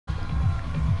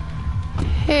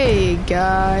Hey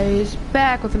guys,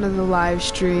 back with another live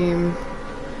stream.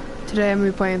 Today I'm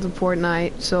gonna be playing some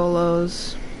Fortnite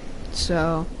solos.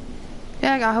 So,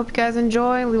 yeah, I hope you guys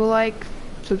enjoy. Leave a like,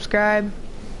 subscribe,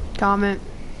 comment.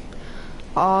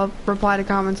 I'll reply to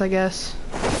comments, I guess.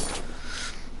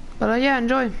 But yeah,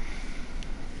 enjoy.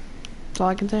 That's all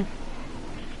I can say.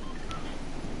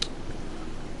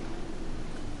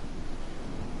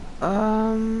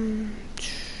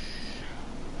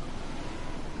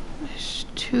 There's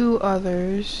two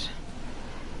others.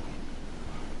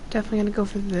 Definitely gonna go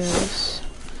for this.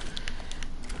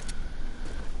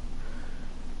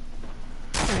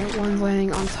 Alright, one's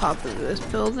landing on top of this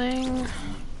building.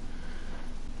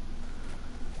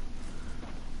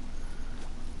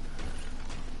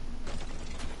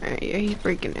 Alright, yeah, he's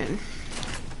breaking in.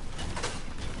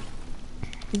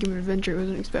 Give him an adventure I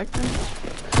wasn't expecting.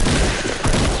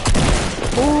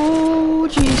 Oh,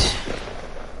 jeez.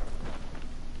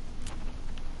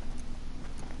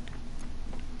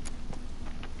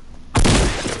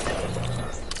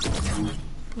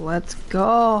 Let's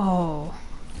go.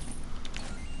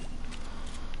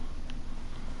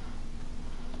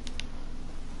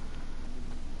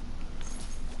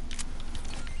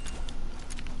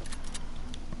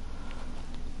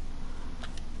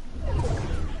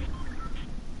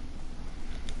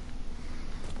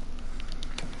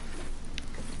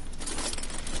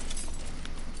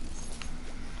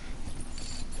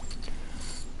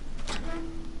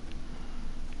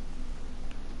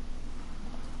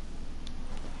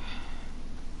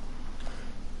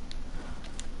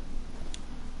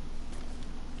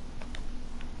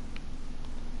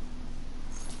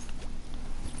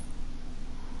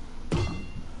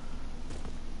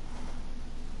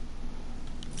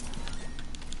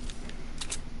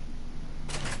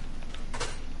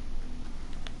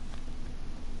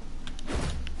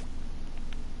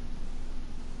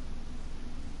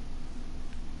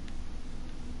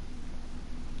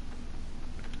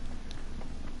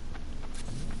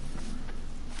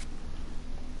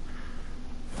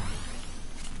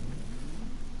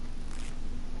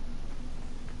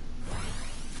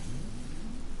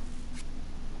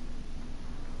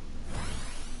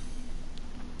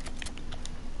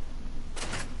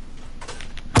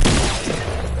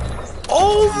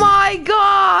 Oh my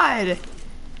god!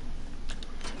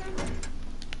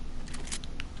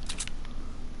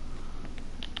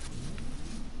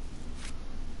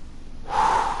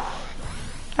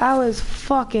 That was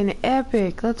fucking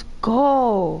epic. Let's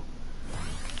go.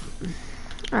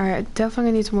 Alright, definitely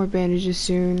gonna need some more bandages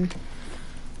soon.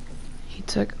 He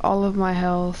took all of my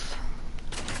health.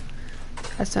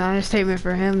 That's an understatement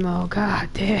for him though. God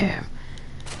damn.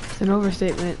 It's an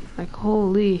overstatement. Like,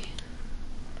 holy.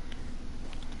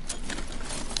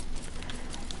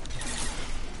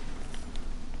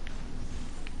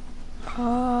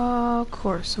 Of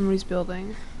course, somebody's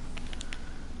building.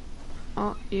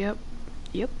 Oh, yep.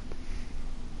 Yep.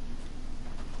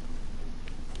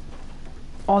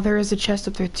 Oh, there is a chest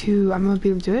up there too. I'm gonna be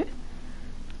able to do it.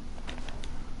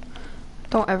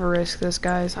 Don't ever risk this,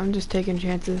 guys. I'm just taking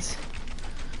chances.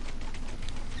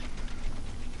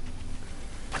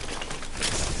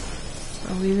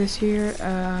 I'll leave this here.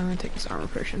 I'm gonna take this armor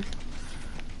potion.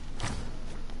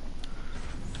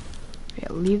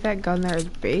 Yeah, leave that gun there as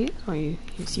bait. Oh,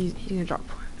 he's gonna drop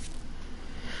for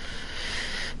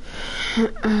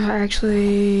it.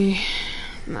 Actually,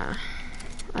 nah.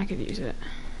 I could use it.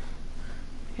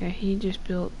 Yeah, he just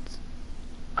built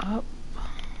up.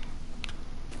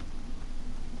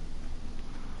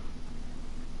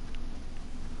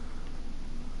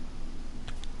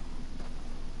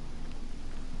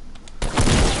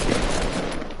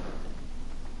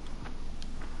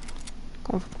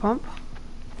 Going for the pump.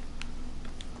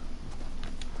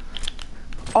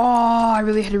 Oh, I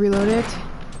really had to reload it.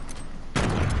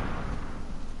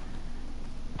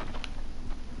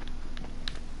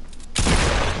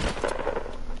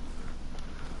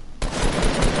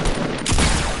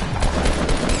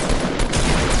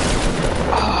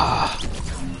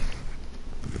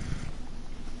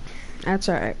 That's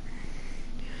alright.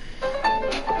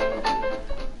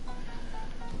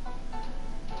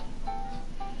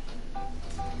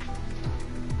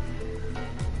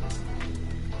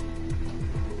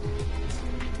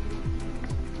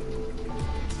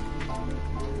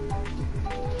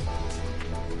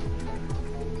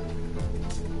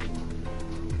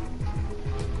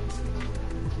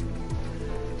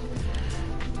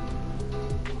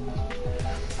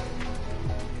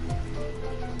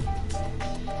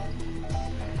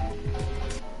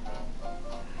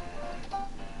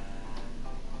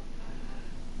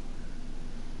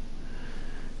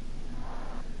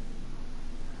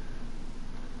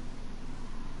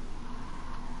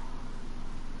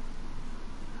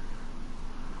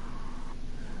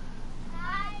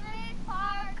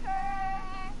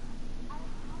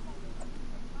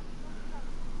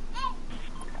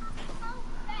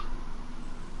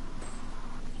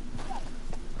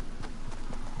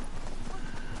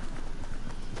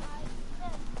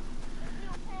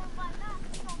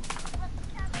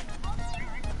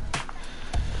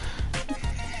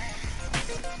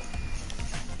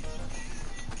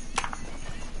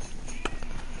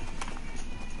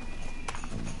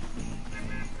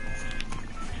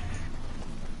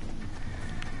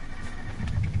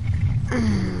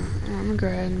 go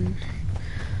ahead and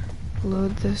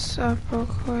load this up real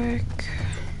quick.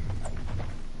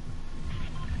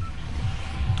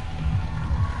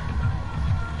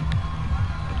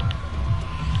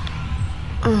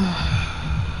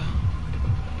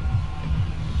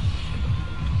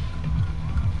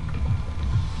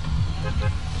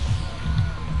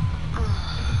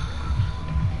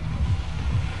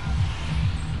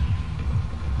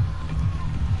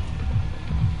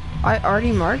 I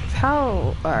already marked?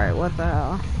 How? Alright, what the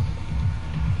hell?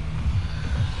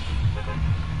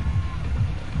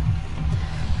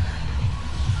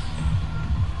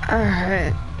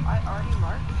 Alright. I already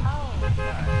marked? How?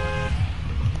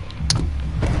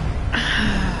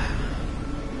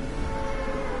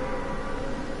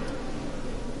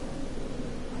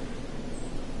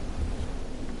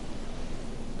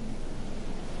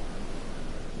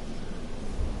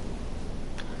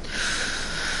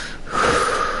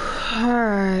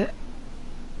 Alright.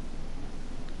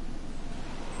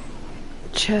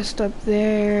 Chest up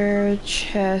there,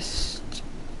 chest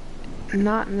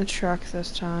not in the truck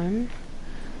this time.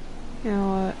 You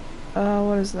know what?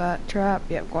 What is that? Trap?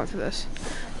 Yep, going for this.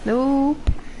 Nope.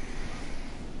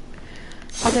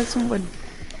 I'll get some wood.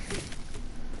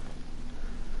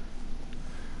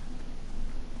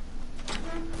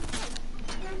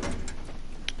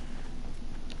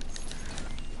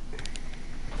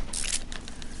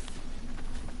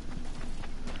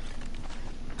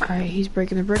 Alright, he's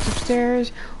breaking the bricks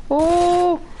upstairs.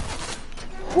 Oh!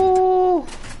 Oh!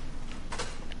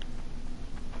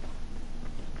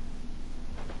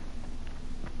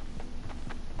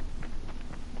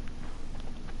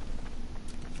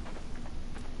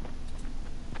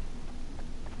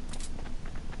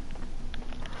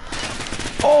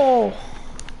 Oh!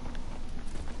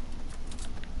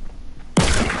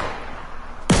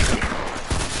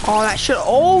 Oh, that shit.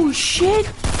 Oh,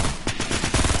 shit!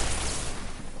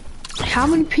 How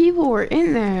many people were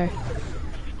in there?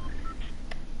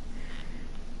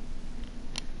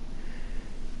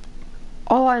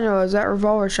 All I know is that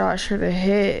revolver shot should have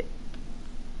hit.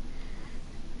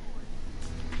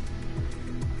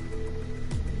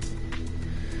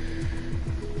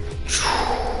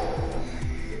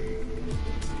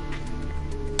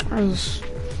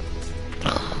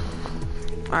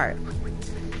 Alright.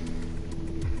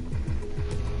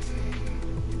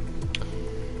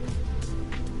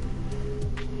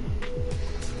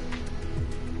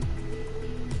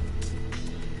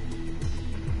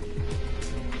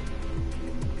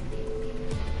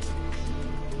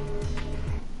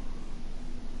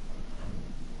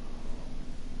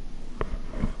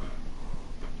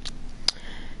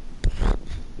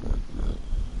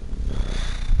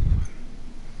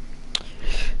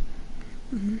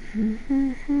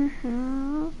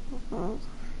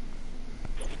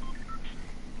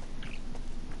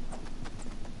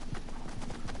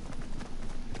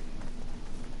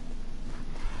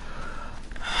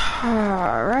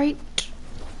 Alright.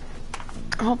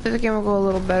 I hope this game will go a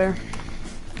little better.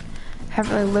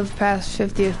 Haven't really lived past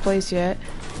 50th place yet.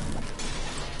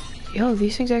 Yo,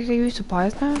 these things actually use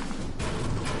supplies now?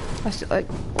 I still, like,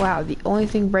 wow, the only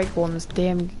thing breakable in this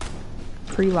damn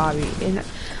pre-lobby, and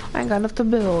I ain't got enough to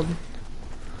build.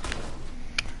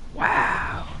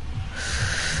 Wow.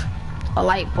 A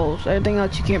light post, everything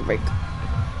else you can't break.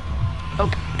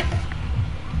 Okay.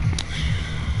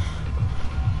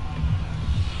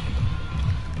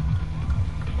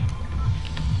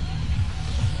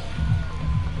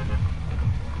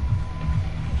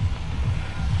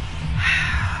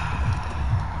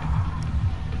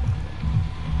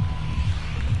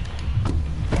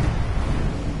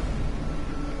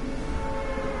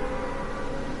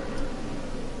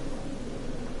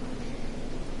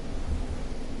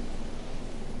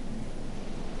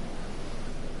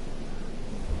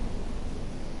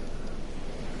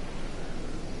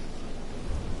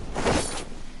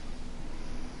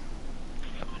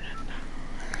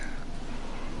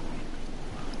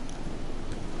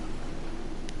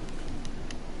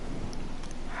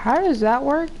 How does that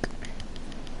work?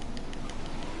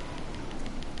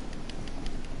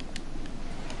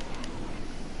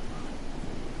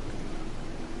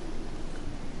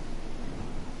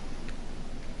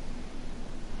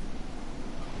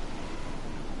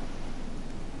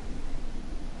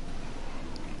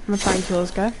 I'm gonna try and kill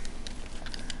this guy.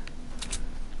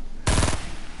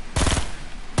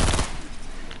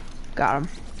 Got him.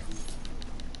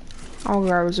 I'll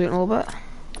grab his loot in a little bit.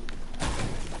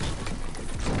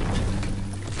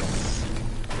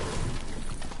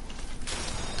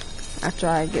 After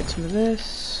I get some of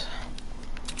this.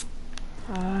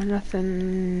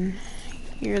 Nothing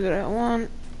here that I want.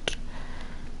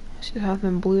 See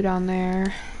nothing blue down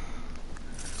there.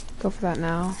 Go for that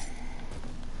now.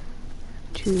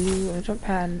 2, a jump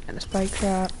pad and a spike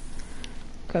trap.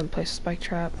 Go ahead and place a spike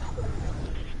trap.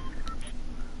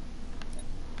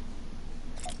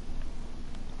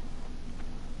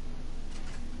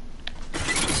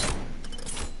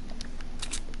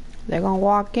 They're gonna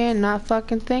walk in, not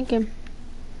fucking thinking.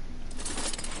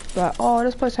 But, oh,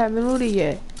 this place haven't been looted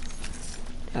yet.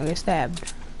 I'll get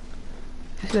stabbed.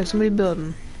 It's like somebody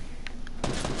building.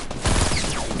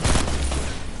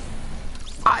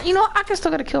 You know, I can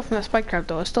still get a kill from that spike trap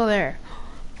though. It's still there.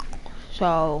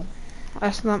 So,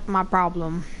 that's not my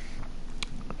problem.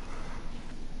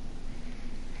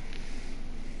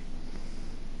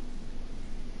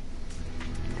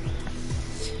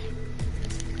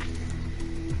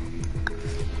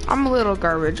 I'm a little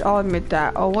garbage, I'll admit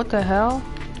that. Oh, what the hell?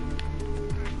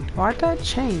 Why'd that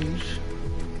change?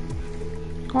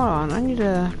 Hold on, I need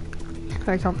to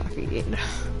connect off my feed.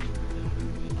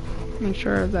 Make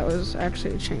sure that was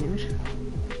actually a change.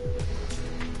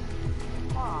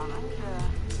 Hold on, I need to...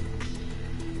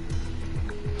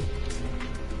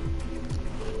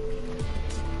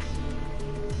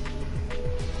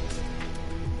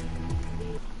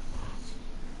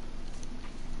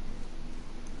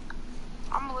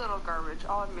 I'm a little garbage,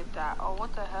 I'll admit that. Oh,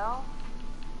 what the hell?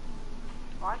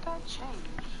 Why'd that change?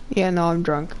 Yeah, no, I'm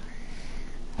drunk.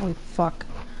 Holy fuck.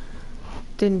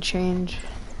 Didn't change.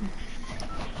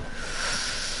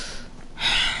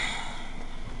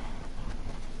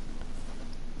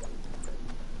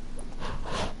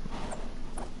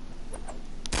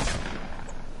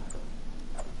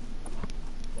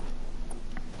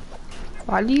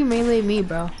 Why do you melee me,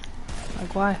 bro?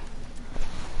 Like, why?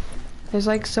 There's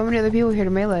like so many other people here to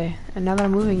melee, and now that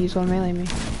I'm moving, you just want to melee me.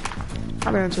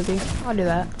 I'll dance with you. I'll do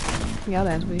that. Yeah, I'll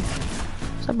dance with you.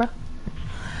 What's up, bro?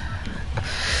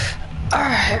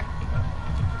 Alright.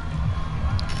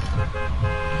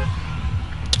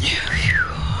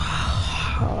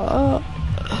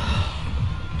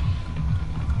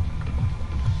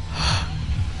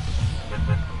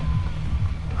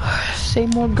 Say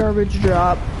more garbage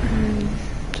drop.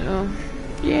 So,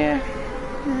 yeah.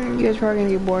 You guys are probably gonna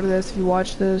get bored of this if you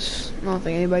watch this. I don't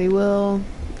think anybody will.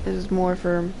 This is more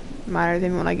for my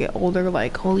entertainment when I get older.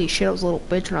 Like, holy shit, I was a little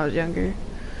bitch when I was younger.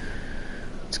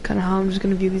 It's kind of how I'm just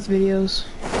gonna view these videos.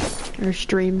 Or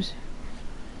streams.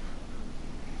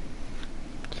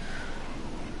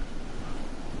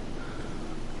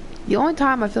 The only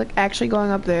time I feel like actually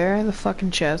going up there, the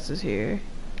fucking chest is here.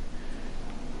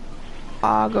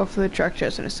 I'll go for the truck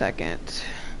chest in a second.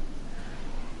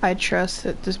 I trust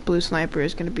that this blue sniper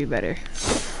is gonna be better.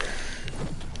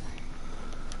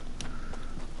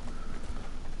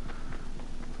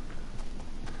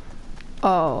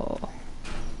 Oh.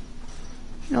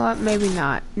 You know what? Maybe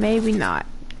not. Maybe not.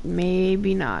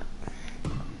 Maybe not.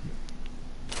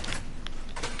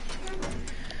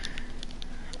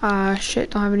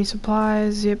 Shit, don't have any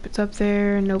supplies. Yep, it's up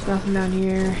there. Nope, nothing down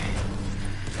here.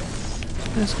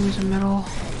 Let's give me some metal.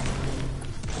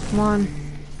 Come on.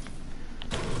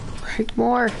 Break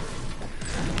more.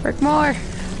 Break more.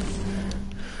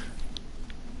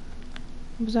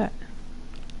 What was that?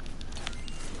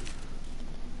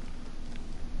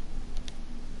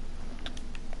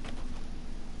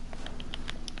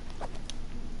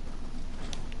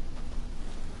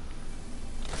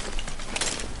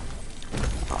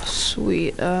 Oh,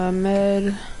 sweet.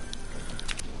 Med.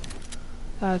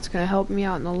 That's gonna help me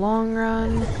out in the long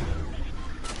run.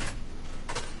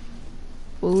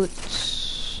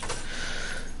 Bullets.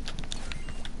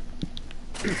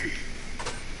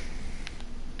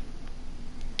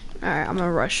 Alright, I'm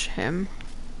gonna rush him.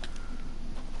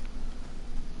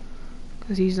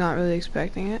 Because he's not really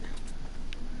expecting it.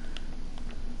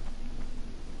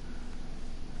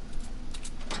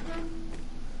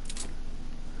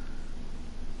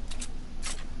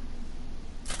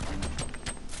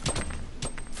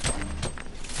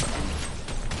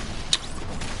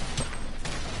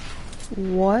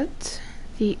 What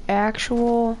the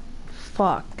actual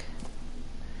fuck?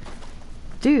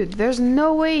 Dude, there's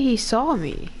no way he saw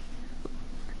me.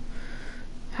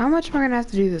 How much am I gonna have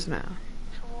to do this now?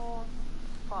 Actual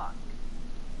fuck.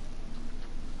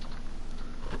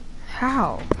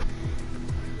 How?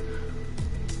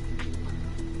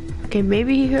 Okay,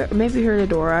 maybe he heard the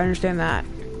door, I understand that.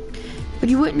 But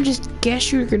you wouldn't just guess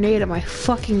shoot a grenade at my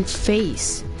fucking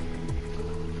face.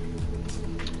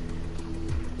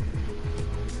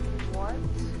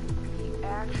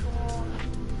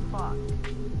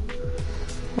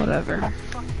 Whatever.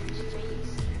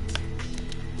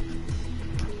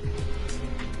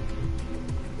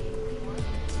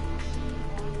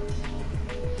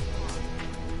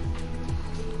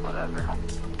 Whatever.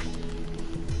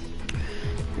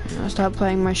 stop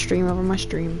playing my stream over my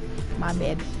stream. My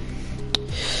bad.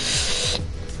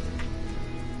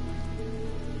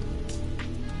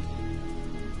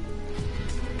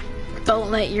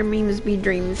 Don't let your memes be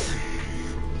dreams.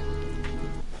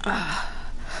 I'm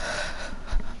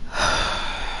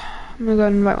gonna go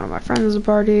ahead and invite one of my friends to the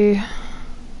party.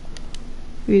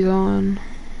 He's on.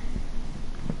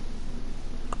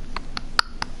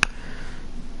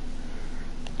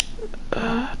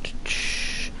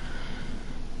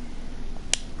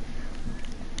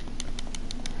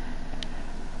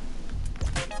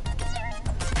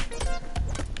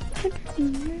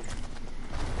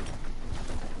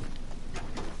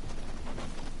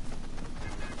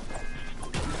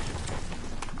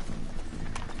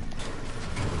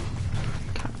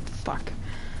 Fuck.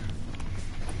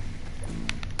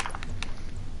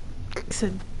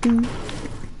 Said.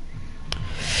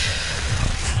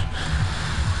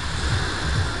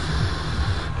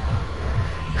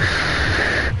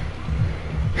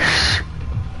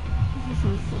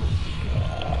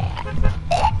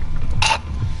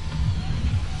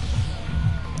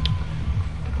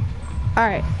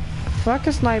 Alright. Fuck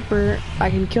a sniper. I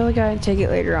can kill the guy and take it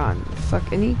later on.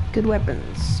 Fuck any good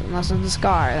weapons. Unless it's a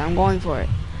scar, I'm going for it.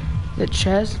 The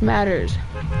chest matters.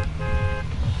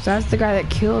 So that's the guy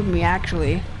that killed me,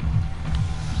 actually.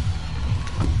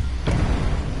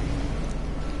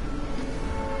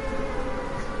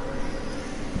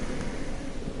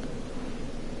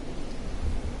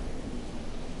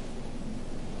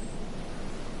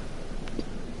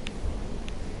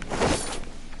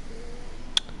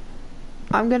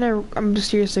 I'm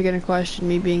just seriously gonna question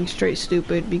me being straight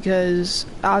stupid, because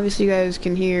obviously you guys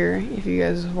can hear, if you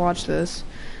guys watch this,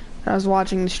 I was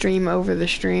watching the stream over the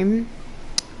stream,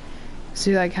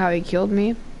 see like how he killed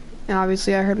me, and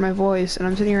obviously I heard my voice, and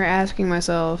I'm sitting here asking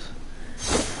myself,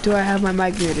 do I have my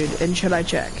mic muted, and should I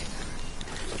check?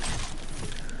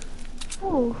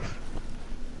 Oh.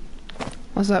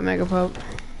 What's up, Mega Pope?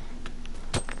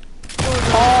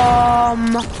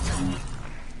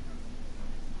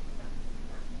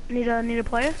 Need a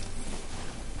player?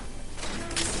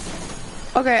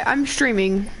 Okay, I'm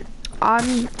streaming.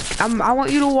 I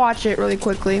want you to watch it really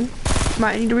quickly.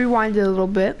 Might need to rewind it a little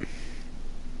bit.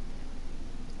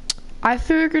 I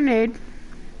threw a grenade.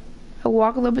 I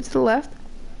walk a little bit to the left.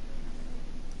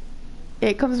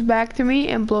 It comes back to me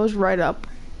and blows right up.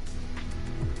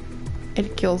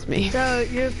 It kills me. So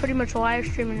you're pretty much live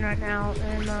streaming right now,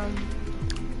 and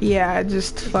yeah, I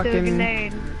just fucking.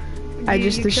 Grenade. I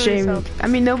just ashamed. I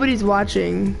mean, nobody's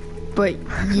watching, but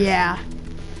yeah.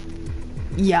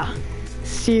 Yeah.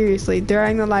 Seriously,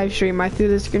 during the live stream, I threw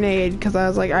this grenade because I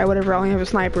was like, alright, whatever, I only have a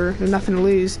sniper, there's nothing to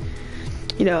lose.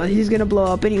 You know, he's gonna blow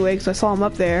up anyway because I saw him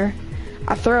up there.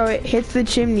 I throw it, hits the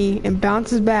chimney, and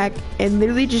bounces back, and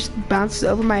literally just bounces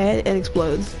over my head and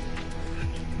explodes.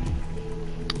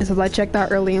 It says I checked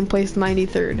out early and placed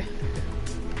 93rd.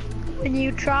 And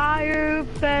you try your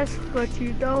best, but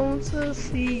you don't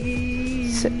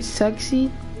succeed.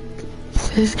 Succeed?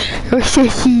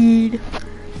 Succeed.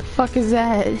 The fuck is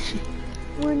that?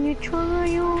 When you try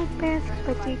your best,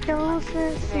 but you don't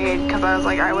succeed. Because I was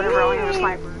like, alright, whatever, I only have a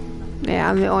sniper. Yeah,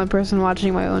 I'm the only person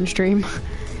watching my own stream.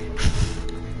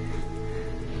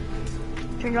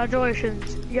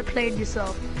 Congratulations, you played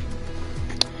yourself.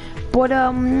 But,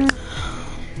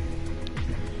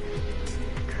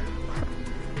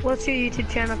 what's your YouTube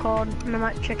channel called? And I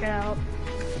might check it out.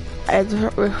 it's the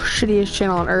shittiest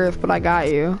channel on earth, but I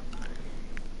got you.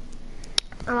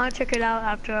 I might check it out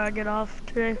after I get off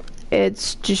today.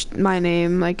 It's just my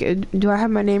name. Like, do I have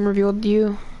my name revealed to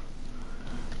you?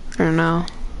 I don't know.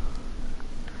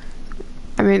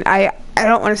 I mean, I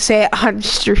don't want to say it on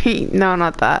stream. No,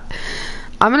 not that.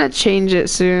 I'm gonna change it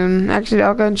soon. Actually,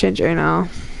 I'll go and change it right now.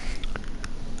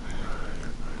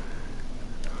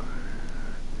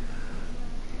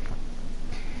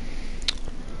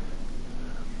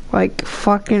 Like,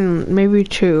 fucking, maybe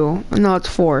 2. No, it's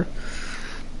 4.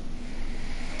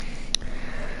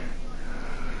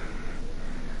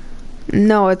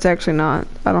 No, it's actually not.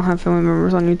 I don't have family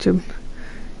members on YouTube.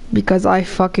 Because I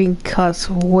fucking cuss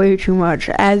way too much,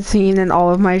 as seen in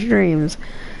all of my streams.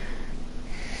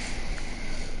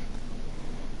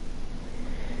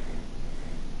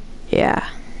 Yeah.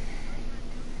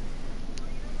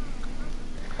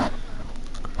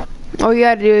 All you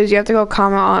gotta do is you have to go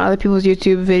comment on other people's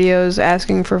YouTube videos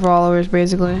asking for followers,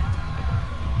 basically.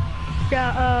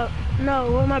 Yeah, no,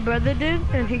 what my brother did,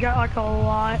 and he got like a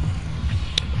lot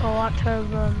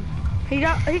of, he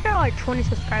got like 20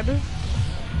 subscribers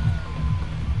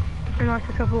in like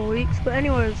a couple of weeks. But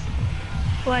anyways,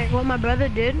 like what my brother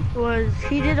did was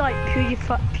he did like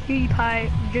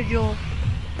PewDiePie digital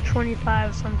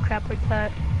 25, some crap like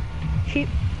that. You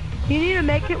need to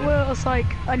make it where it's like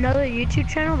another YouTube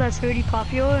channel that's really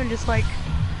popular and just like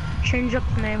change up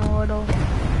the name a little.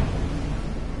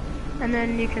 And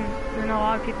then then a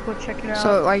lot of people will check it out.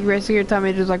 So like basically you're telling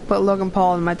me just like put Logan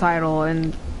Paul in my title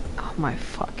and oh my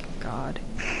fucking god.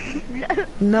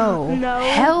 No. No.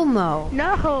 Hell no.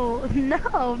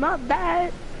 No, not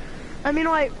that. I mean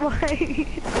like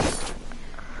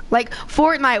like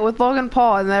Fortnite with Logan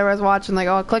Paul and everyone's watching like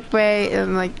oh clickbait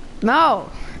and like no.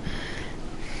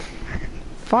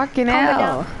 Fucking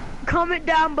hell. Comment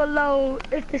down below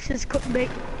if this is clickbait.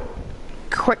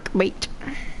 Clickbait.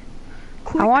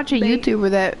 I watch a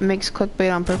YouTuber that makes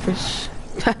clickbait on purpose.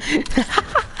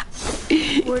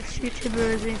 Which YouTuber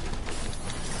is he?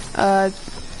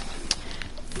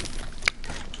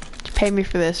 Pay me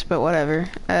for this, but whatever.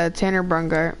 Tanner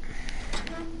Brungart.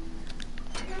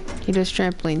 He does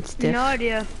trampoline stiff. No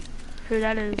idea who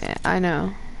that is. Yeah, I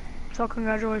know. So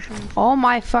congratulations. Oh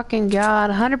my fucking god,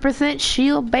 100%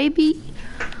 shield, baby.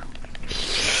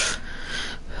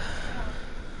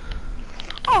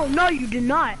 Oh no, you did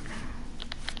not.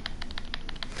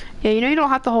 Yeah, you know you don't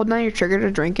have to hold down your trigger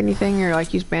to drink anything or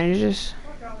like use bandages.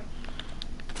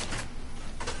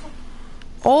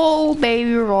 Oh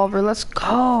baby revolver, let's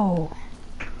go.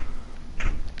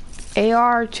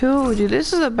 AR2, dude,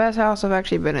 this is the best house I've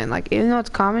actually been in. Like, even though it's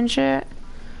common shit,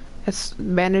 it's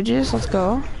bandages, let's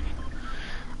go.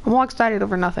 I'm all excited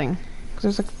over nothing. Cause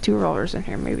there's like 2 revolvers in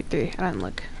here, maybe 3, I didn't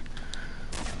look.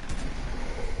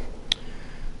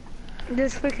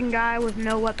 This freaking guy with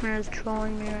no weapon is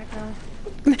trolling me right now.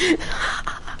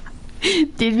 Dude,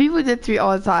 people did to me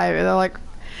all the time, and they're like,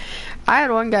 I had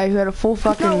one guy who had a full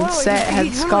fucking set,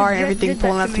 had scar and everything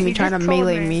pulling up to me, trying to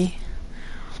melee me.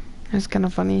 It's kind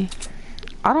of funny.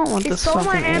 I don't want this fucking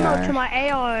AR. He stole my ammo to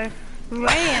my AR,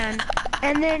 ran,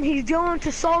 and then he's going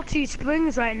to Salty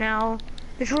Springs right now.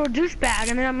 This little douchebag,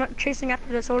 and then I'm chasing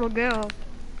after this little girl.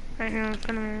 Right here in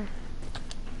front of me.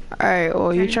 Alright,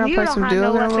 well, you trying to play some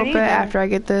duos in a little bit after I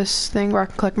get this thing where I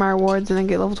can collect my rewards and then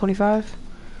get level 25?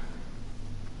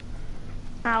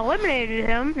 I eliminated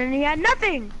him, and he had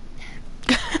nothing!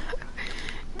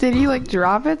 Did he, like,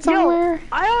 drop it somewhere? Yo,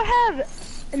 I don't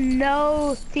have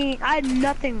no thing. I had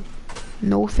nothing.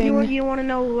 No thing? You want to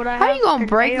know what I have? How you gonna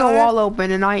break the wall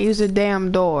open and not use a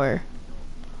damn door?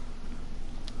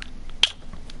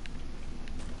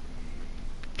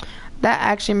 That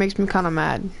actually makes me kind of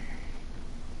mad.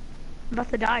 I'm about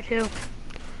to die too.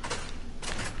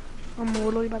 I'm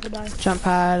literally about to die. Jump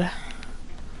pad.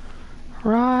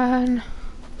 Run.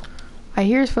 I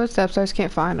hear his footsteps, I just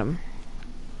can't find him.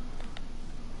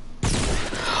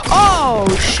 Oh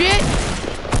shit!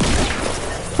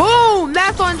 Boom!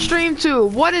 That's on stream too.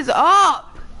 What is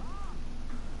up?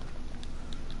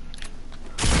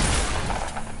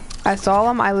 I saw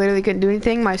him, I literally couldn't do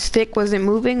anything. My stick wasn't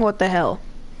moving, what the hell?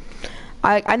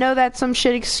 I know that's some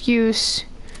shit excuse.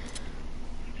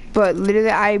 But literally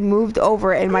I moved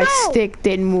over and my stick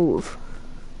didn't move.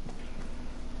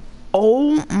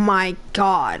 Oh my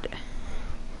god.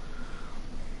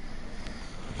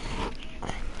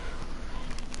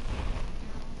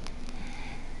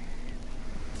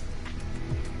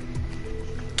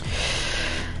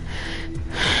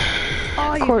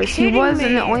 Oh, of course, he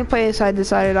wasn't the only place I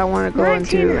decided I want to go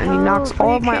into, and he knocks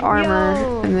all of my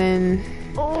armor, and then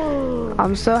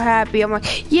I'm so happy. I'm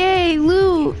like, yay,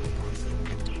 loot!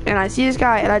 And I see this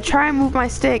guy, and I try and move my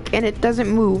stick, and it doesn't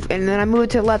move, and then I move it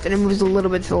to the left, and it moves a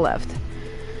little bit to the left.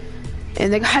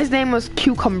 And the guy's name was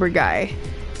Cucumber Guy.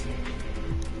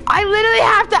 I literally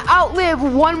have to outlive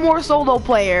one more solo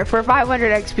player for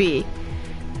 500 XP.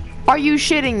 Are you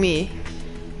shitting me?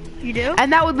 You do?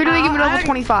 And that would literally give me level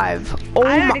 25. Oh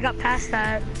I my! already got past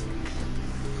that.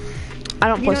 I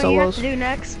don't play solos. You know what you have to do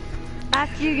next?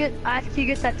 After you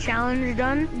get that challenge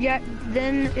done, yeah,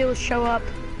 then it will show up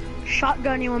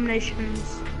shotgun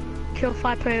eliminations. Kill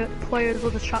 5 players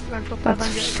with a shotgun for 500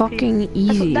 That's XP. fucking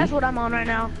easy. That's what I'm on right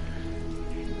now.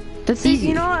 That's easy.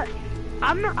 You know what?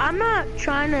 I'm not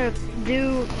trying to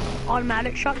do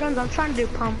automatic shotguns. I'm trying to do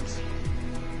pumps.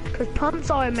 Cause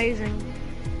pumps are amazing.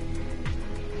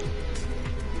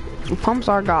 Pumps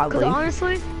are godly. Cause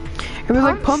honestly,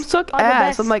 everyone's like, pumps suck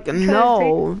ass. I'm like,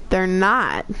 no, they're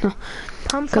not.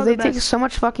 Pumps Because they take so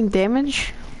much fucking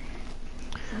damage.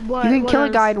 You can kill a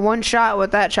guy in one shot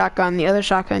with that shotgun. The other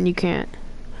shotgun you can't.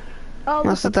 Oh,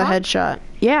 unless it's a headshot.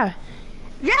 Yeah.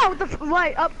 Yeah, with the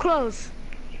right up close.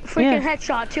 Freaking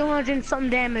headshot, 200 and something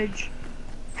damage.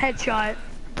 Headshot.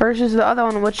 Versus the other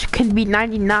one, which can be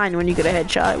 99 when you get a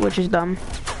headshot, which is dumb.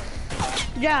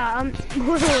 Yeah,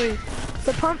 literally.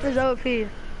 The pump is OP.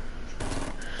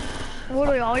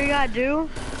 Literally, all you gotta do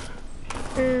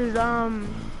is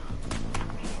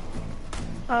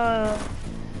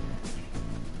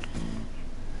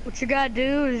what you gotta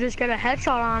do is just get a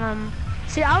headshot on him.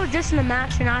 See, I was just in the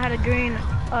match and I had a green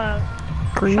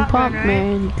Green shotgun, pump, right?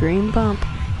 man. Green pump.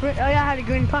 Oh yeah, I had a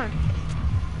green pump.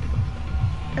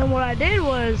 And what I did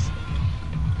was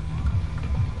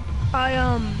I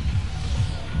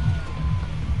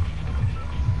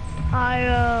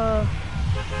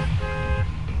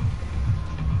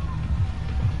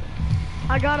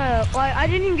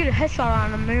didn't even get a headshot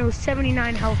on him, and it was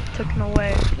 79 health taken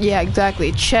away. Yeah,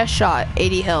 exactly. Chest shot,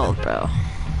 80 health, bro.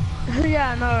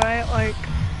 Yeah, I know, right? Like,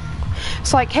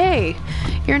 it's like, hey,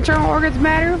 your internal organs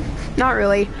matter? Not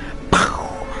really.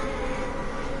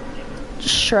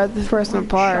 Just shred this person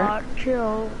apart. shot,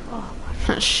 kill. Oh.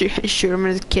 shoot him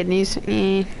in his kidneys.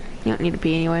 You don't need to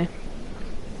pee anyway.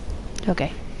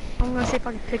 Okay. I'm gonna see if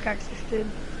I can pickaxe this dude.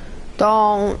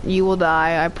 Don't. You will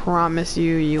die. I promise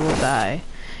you, you will die.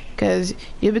 Because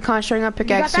you'll be concentrating on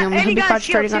pickaxing him, he'll be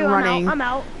concentrating on running. I'm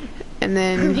out. And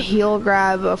then he'll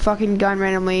grab a fucking gun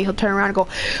randomly, he'll turn around and go,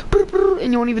 brr, brr,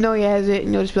 and you won't even know he has it,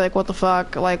 and you'll just be like, what the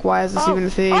fuck? Like, why is this even a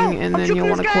thing? And then you'll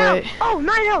want to quit. Oh,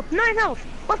 9 health, 9 health.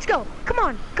 Let's go. Come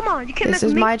on, you can't mess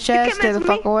with me. This is my chest, stay the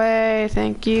fuck away.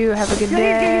 Thank you, have a good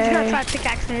day. He's gonna try to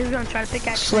pickaxe me, he's gonna try to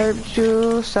pickaxe me. Slurp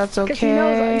juice, that's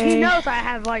okay. He knows I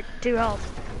have like 2 health.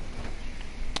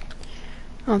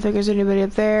 I don't think there's anybody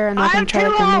up there. I'm not gonna try to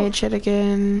grenade shit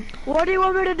again. What do you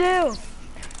want me to do?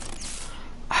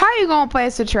 How you gonna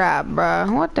place a trap, bruh?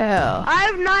 What the hell? I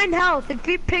have 9 health. If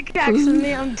he pickaxes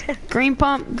me, I'm dead. Green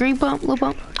pump, blue pump, bump,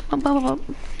 bump, bump,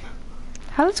 bump.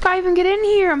 How did this guy even get in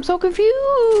here? I'm so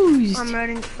confused. I'm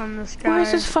running from this guy.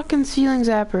 Where's this fucking ceiling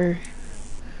zapper?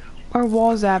 Or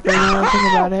wall zapper, now that I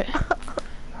think about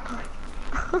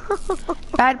it.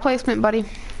 Bad placement, buddy.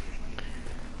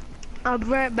 I'll be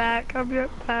right back.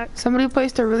 Somebody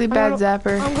placed a really bad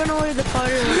zapper. I'm gonna leave the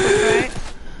party real quick, right?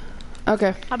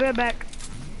 Okay. I'll be right back.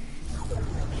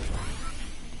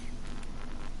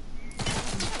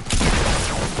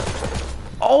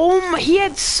 Oh my, he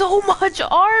had so much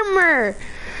armor!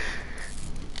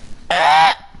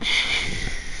 I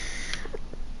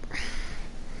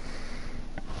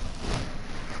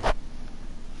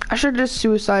should have just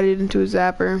suicided into a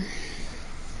zapper.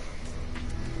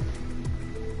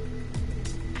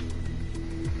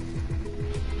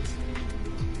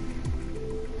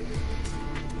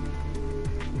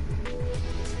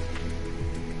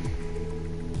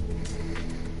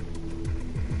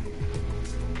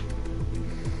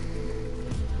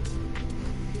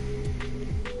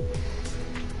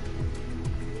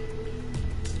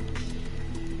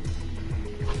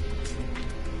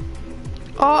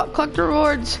 Oh, collect the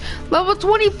rewards. Level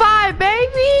 25,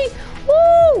 baby!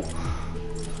 Woo!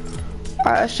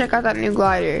 Alright, let's check out that new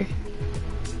glider.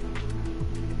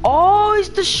 Oh, it's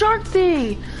the shark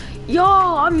thing! Yo,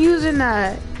 I'm using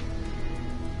that.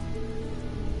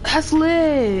 That's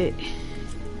lit.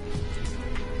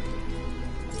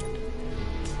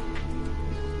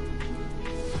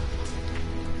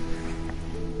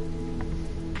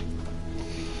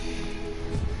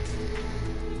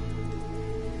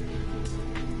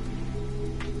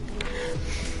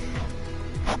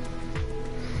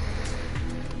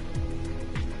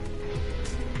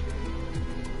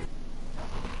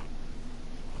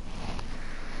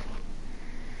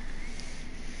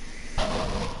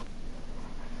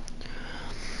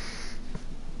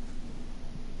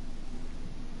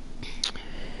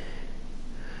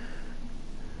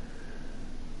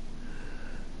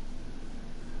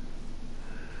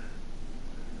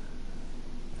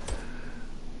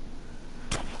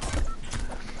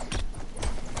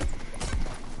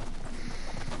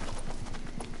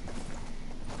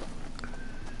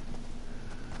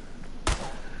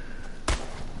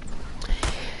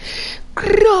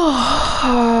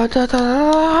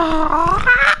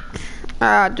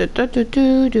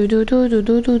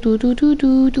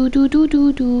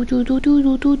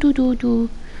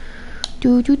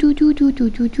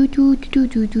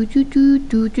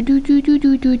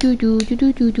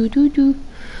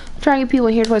 Try and get people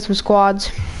in here to play some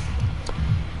squads.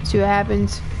 See what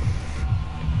happens.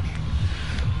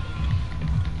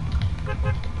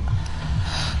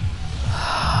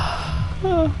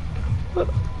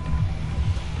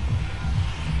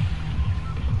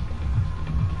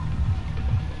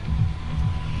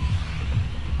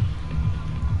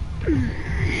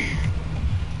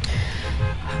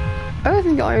 I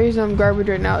think the only reason I'm garbage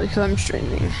right now is because I'm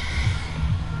streaming.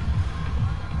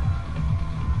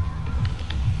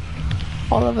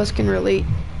 All of us can relate.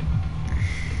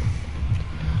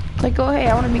 It's like, oh hey,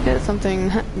 I want to be good at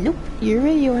something. Nope, you're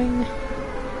videoing.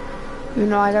 You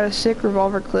know, I got a sick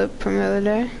revolver clip from the other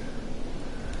day.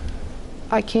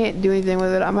 I can't do anything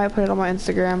with it. I might put it on my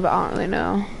Instagram, but I don't really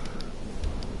know.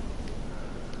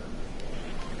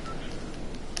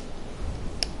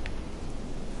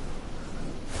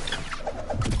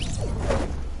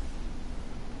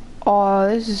 Oh,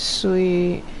 this is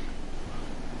sweet.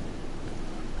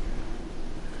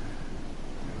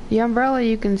 The umbrella,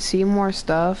 you can see more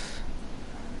stuff,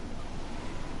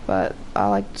 but I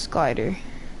like this glider.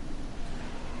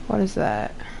 What is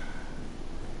that?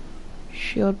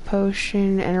 Shield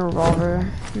potion and a revolver.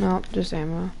 Nope, just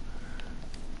ammo.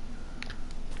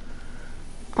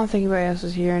 I don't think anybody else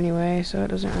is here anyway, so it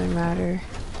doesn't really matter.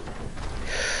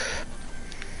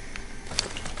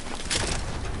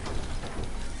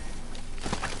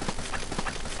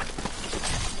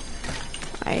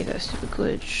 I hate that stupid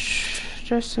glitch.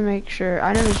 Just to make sure.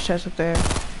 I know there's a chest up there.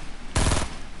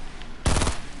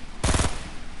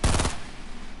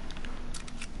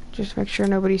 Just make sure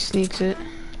nobody sneaks it.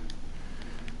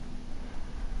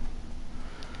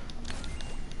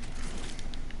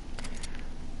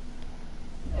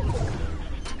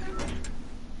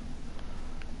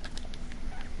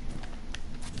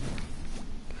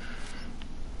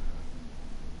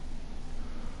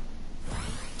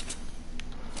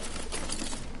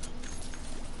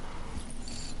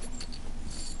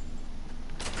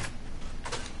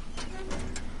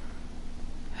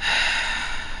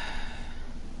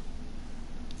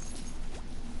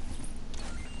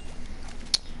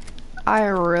 I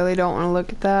really don't want to look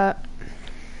at that.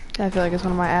 I feel like it's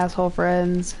one of my asshole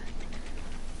friends.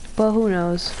 But who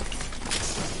knows?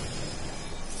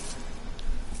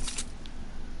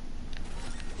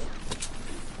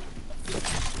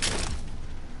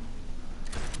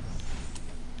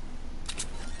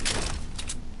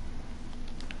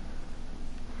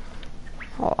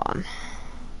 Hold on.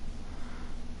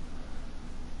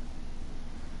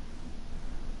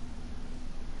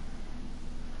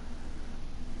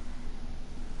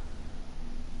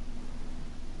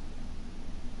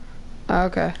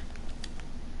 Okay.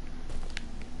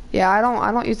 Yeah, I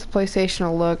don't use the PlayStation to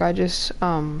look. I just go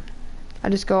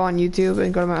on YouTube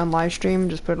and go to my own live stream and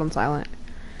just put it on silent.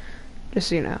 Just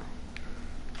so you know.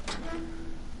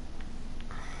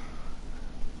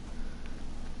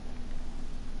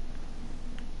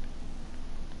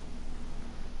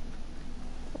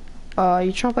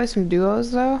 You trying to play some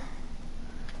duos though?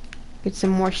 Get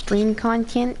some more stream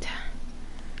content?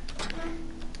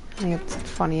 I think it's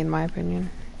funny in my opinion.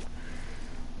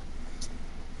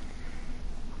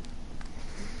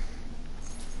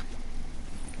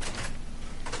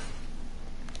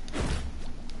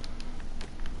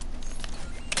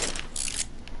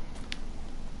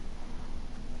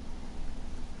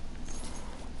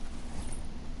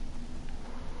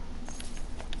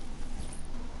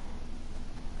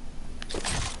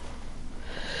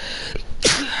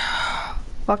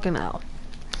 Fucking hell.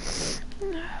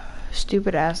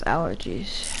 Stupid ass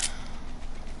allergies.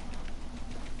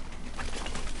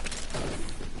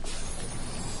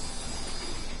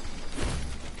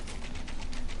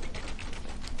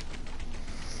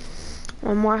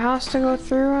 One more house to go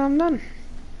through and I'm done.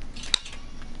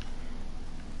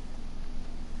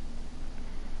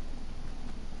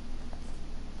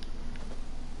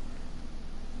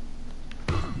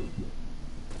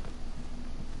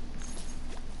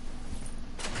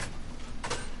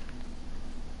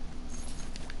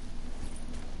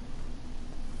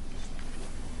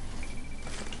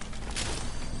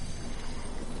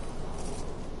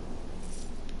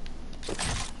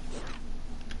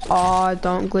 Aw,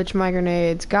 don't glitch my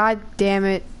grenades. God damn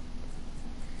it.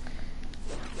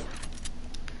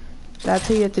 That's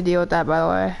how you have to deal with that, by the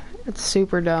way. It's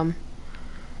super dumb.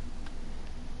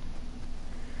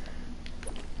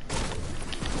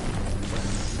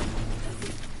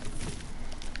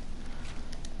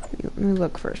 Let me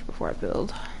look first before I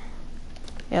build.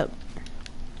 Yep.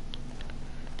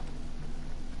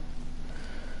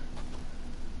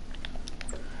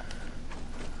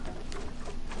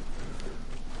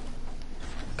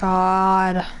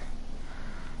 God.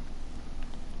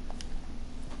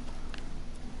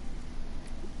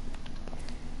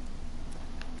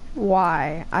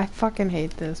 Why? I fucking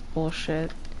hate this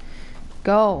bullshit.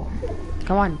 Go.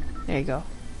 Come on. There you go.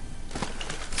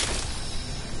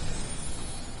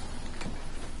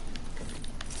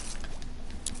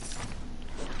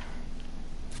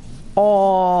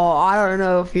 Oh, I don't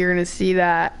know if you're gonna see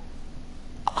that.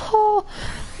 Oh,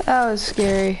 that was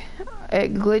scary.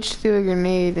 It glitched through a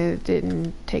grenade and it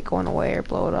didn't take one away or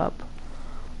blow it up.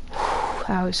 Whew,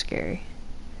 that was scary.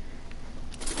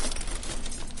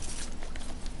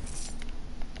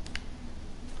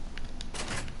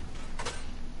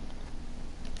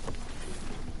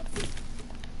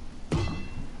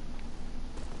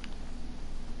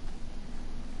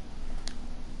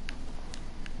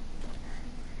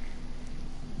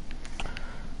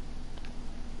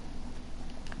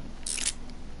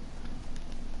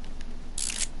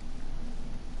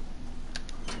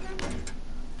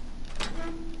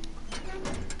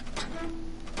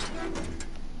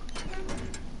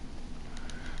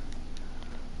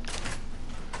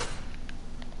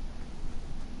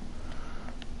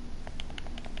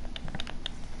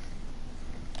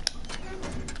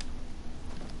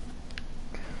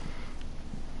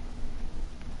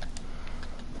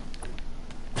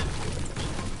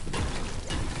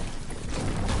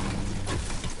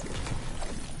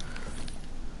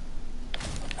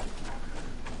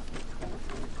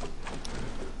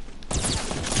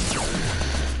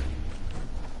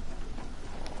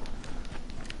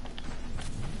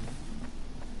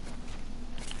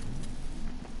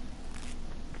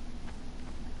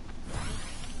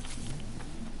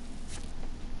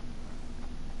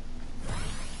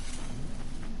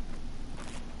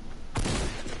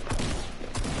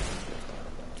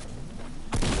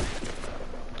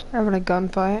 Having a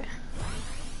gunfight.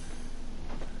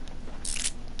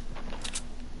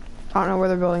 I don't know where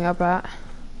they're building up at.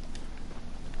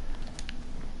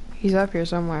 He's up here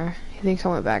somewhere. He thinks I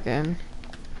went back in.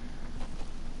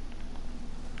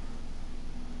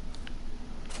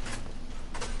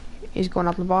 He's going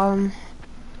up the bottom.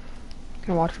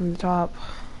 Gonna watch from the top.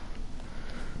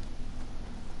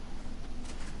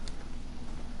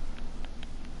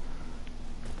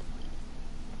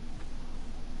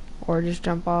 Or just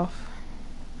jump off.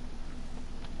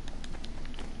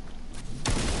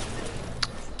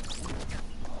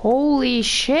 Holy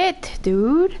shit,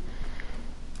 dude.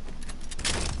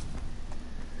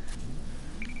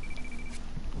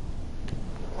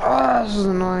 Oh, this is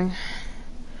annoying.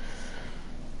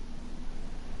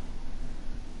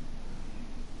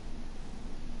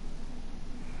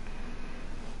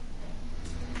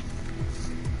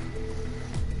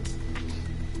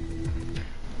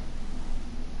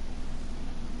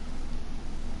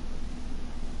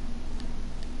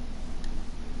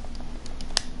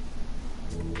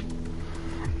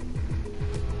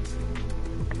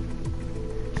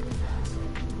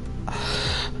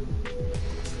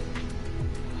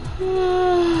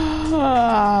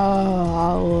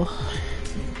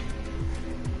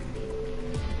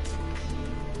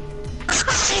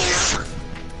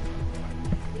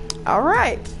 All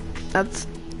right, that's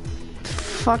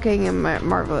fucking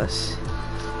marvelous.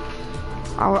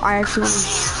 I actually.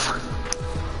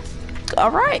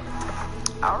 All right,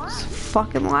 it's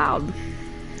fucking loud.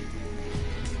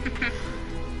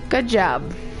 Good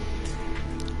job.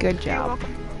 Good job. You're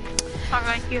welcome. Oh,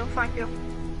 thank you. Thank you.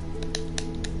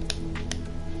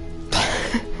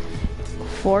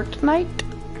 Fortnite?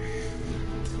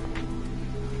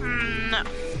 No.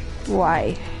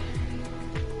 Why?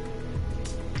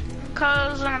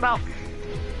 Because in about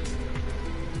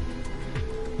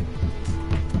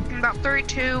 3,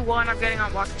 2, 1, I'm getting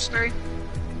on Watchers 3.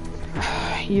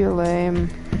 You're lame.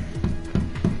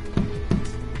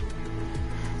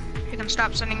 You can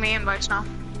stop sending me invites now.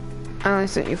 I only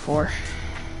sent you 4.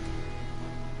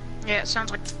 Yeah, it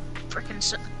sounds like freaking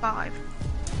 5.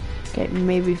 Okay,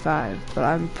 maybe 5, but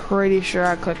I'm pretty sure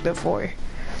I clicked it 4.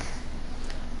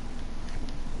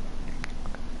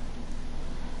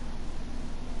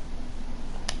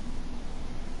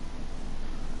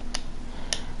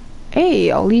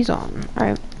 Hey, Ollie's on.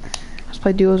 Alright, let's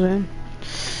play duos in.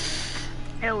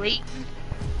 Elite.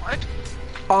 What?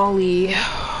 Ollie.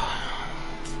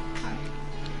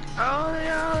 Oh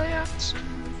yeah, it's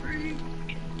free.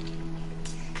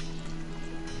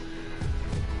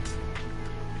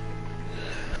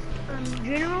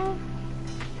 General?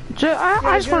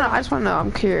 I just wanna know.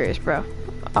 I'm curious, bro.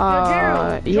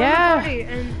 General, join the yeah. party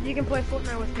and you can play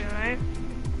Fortnite with me, alright?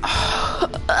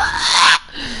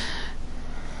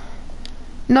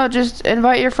 No, just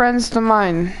invite your friends to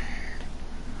mine.